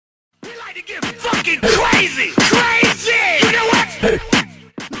freaking crazy! Crazy! You know what?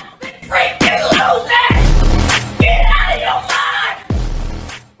 Freaking lose it! Get out of your mind!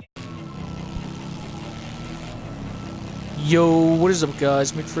 Yo, what is up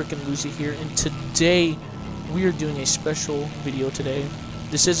guys, McFreakin Lucy here, and today we are doing a special video today.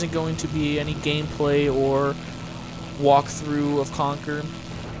 This isn't going to be any gameplay or walkthrough of Conquer.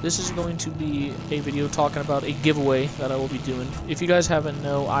 This is going to be a video talking about a giveaway that I will be doing. If you guys haven't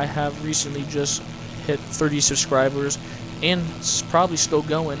know, I have recently just hit 30 subscribers, and it's probably still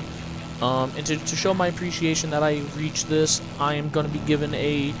going. And to show my appreciation that I reached this, I am going to be given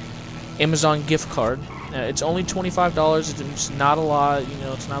a Amazon gift card. It's only $25. It's not a lot, you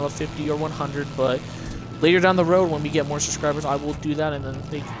know. It's not a 50 or 100, but later down the road when we get more subscribers, I will do that, and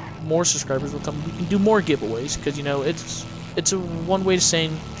then more subscribers will come. We can do more giveaways because, you know, it's a one way to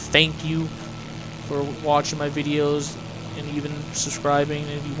saying thank you for watching my videos and even subscribing.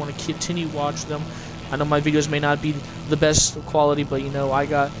 And if you want to continue watching them, I know my videos may not be the best quality, but you know, I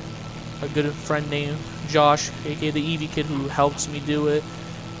got a good friend named Josh, aka the Eevee Kid, who helps me do it.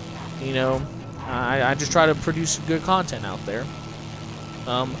 You know, I just try to produce good content out there.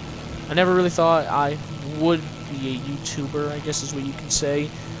 I never really thought I would be a YouTuber, I guess is what you can say.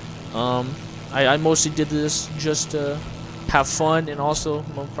 I mostly did this just to have fun, and also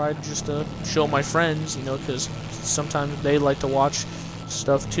probably just to show my friends, you know, because sometimes they like to watch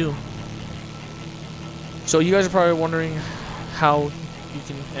stuff too. So you guys are probably wondering how you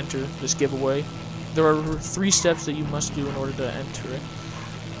can enter this giveaway. There are 3 steps that you must do in order to enter it.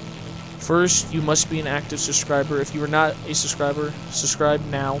 First, you must be an active subscriber. If you are not a subscriber, subscribe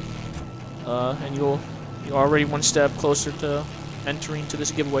now, and you're already one step closer to entering to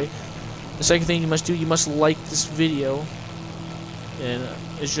this giveaway. The second thing you must do, you must like this video, and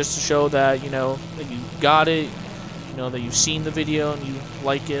it's just to show that, you know, that you got it, you know, that you've seen the video and you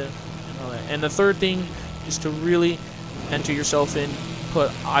like it, and all that. And the third thing is to really enter yourself in,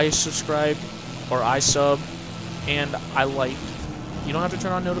 put I subscribe or I sub and I liked. You don't have to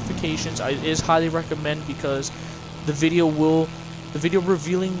turn on notifications. It is highly recommend, because the video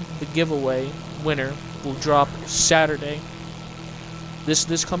revealing the giveaway winner will drop Saturday.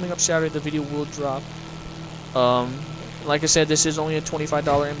 This coming up Saturday, the video will drop. Like I said, this is only a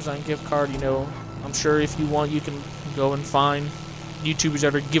 $25 Amazon gift card. You know, I'm sure if you want, you can go and find YouTubers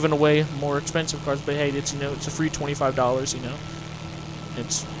that are giving away more expensive cards. But hey, it's, you know, it's a free $25. You know,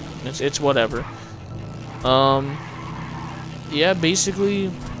 it's whatever. Yeah, basically,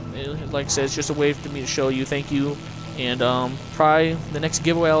 like I said, it's just a way for me to show you thank you. And probably the next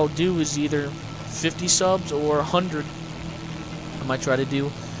giveaway I'll do is either 50 subs or 100. I might try to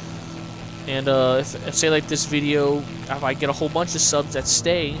do. And if say like this video, if I get a whole bunch of subs that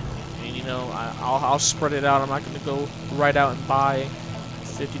stay, and you know, I'll spread it out. I'm not going to go right out and buy a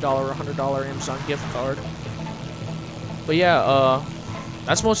 $50 or $100 Amazon gift card. But yeah,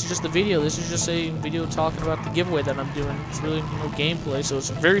 that's mostly just the video. This is just a video talking about the giveaway that I'm doing. It's really no gameplay, so it's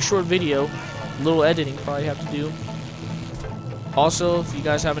a very short video. A little editing probably have to do. Also, if you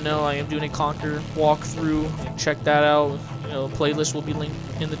guys haven't known, I am doing a Conquer walkthrough, and check that out. You know, playlist will be linked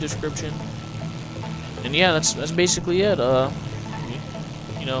in the description. And yeah, that's basically it.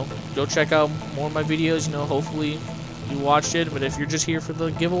 You know, go check out more of my videos. You know, hopefully you watched it. But if you're just here for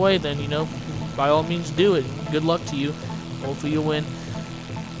the giveaway, then, you know, by all means do it. Good luck to you. Hopefully you'll win.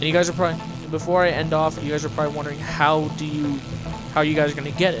 And you guys are probably, before I end off, you guys are probably wondering how you guys are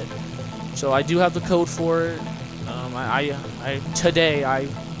gonna get it. So I do have the code for it. Today I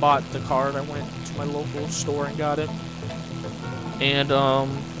bought the card. I went to my local store and got it. And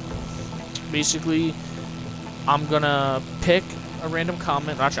basically, I'm gonna pick a random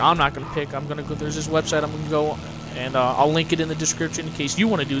comment. Actually, I'm not gonna pick. I'm gonna go. There's this website. I'm gonna go, and I'll link it in the description in case you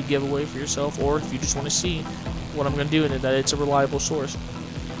want to do a giveaway for yourself, or if you just want to see what I'm gonna do, and that it's a reliable source.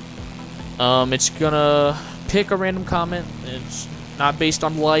 It's gonna pick a random comment. It's not based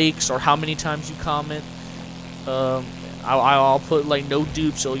on likes or how many times you comment. I'll put like no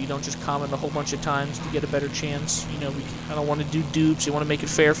dupes, so you don't just comment a whole bunch of times to get a better chance. You know, I don't want to do dupes. You want to make it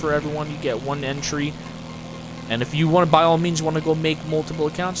fair for everyone. You get one entry, and if you want to, by all means, want to go make multiple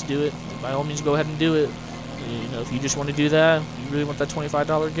accounts, do it. By all means, go ahead and do it. You know, if you just want to do that, you really want that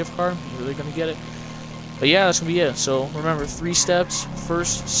 $25 gift card, you're really gonna get it. But yeah, that's gonna be it. So remember, 3 steps.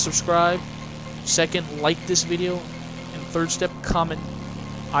 First, subscribe. Second, like this video. And third step, comment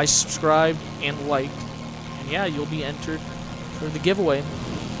I subscribed and liked. And yeah, you'll be entered for the giveaway.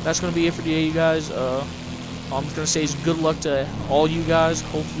 That's going to be it for today, you guys. All I'm just going to say is good luck to all you guys.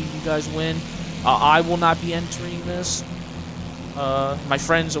 Hopefully you guys win. I will not be entering this. My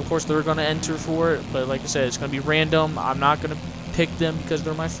friends, of course, they're going to enter for it. But like I said, it's going to be random. I'm not going to pick them because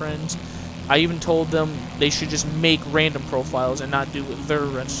they're my friends. I even told them they should just make random profiles and not do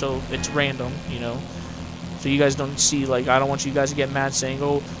their, so it's random, you know. So you guys don't see, like, I don't want you guys to get mad saying,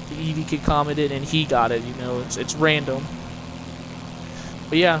 oh, the EV kid commented and he got it, you know. It's random.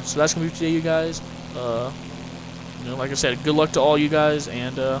 But yeah, so that's gonna be today, you guys. You know, like I said, good luck to all you guys,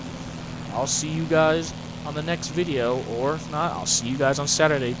 and I'll see you guys on the next video, or if not, I'll see you guys on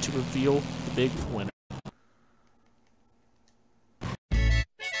Saturday to reveal the big winner.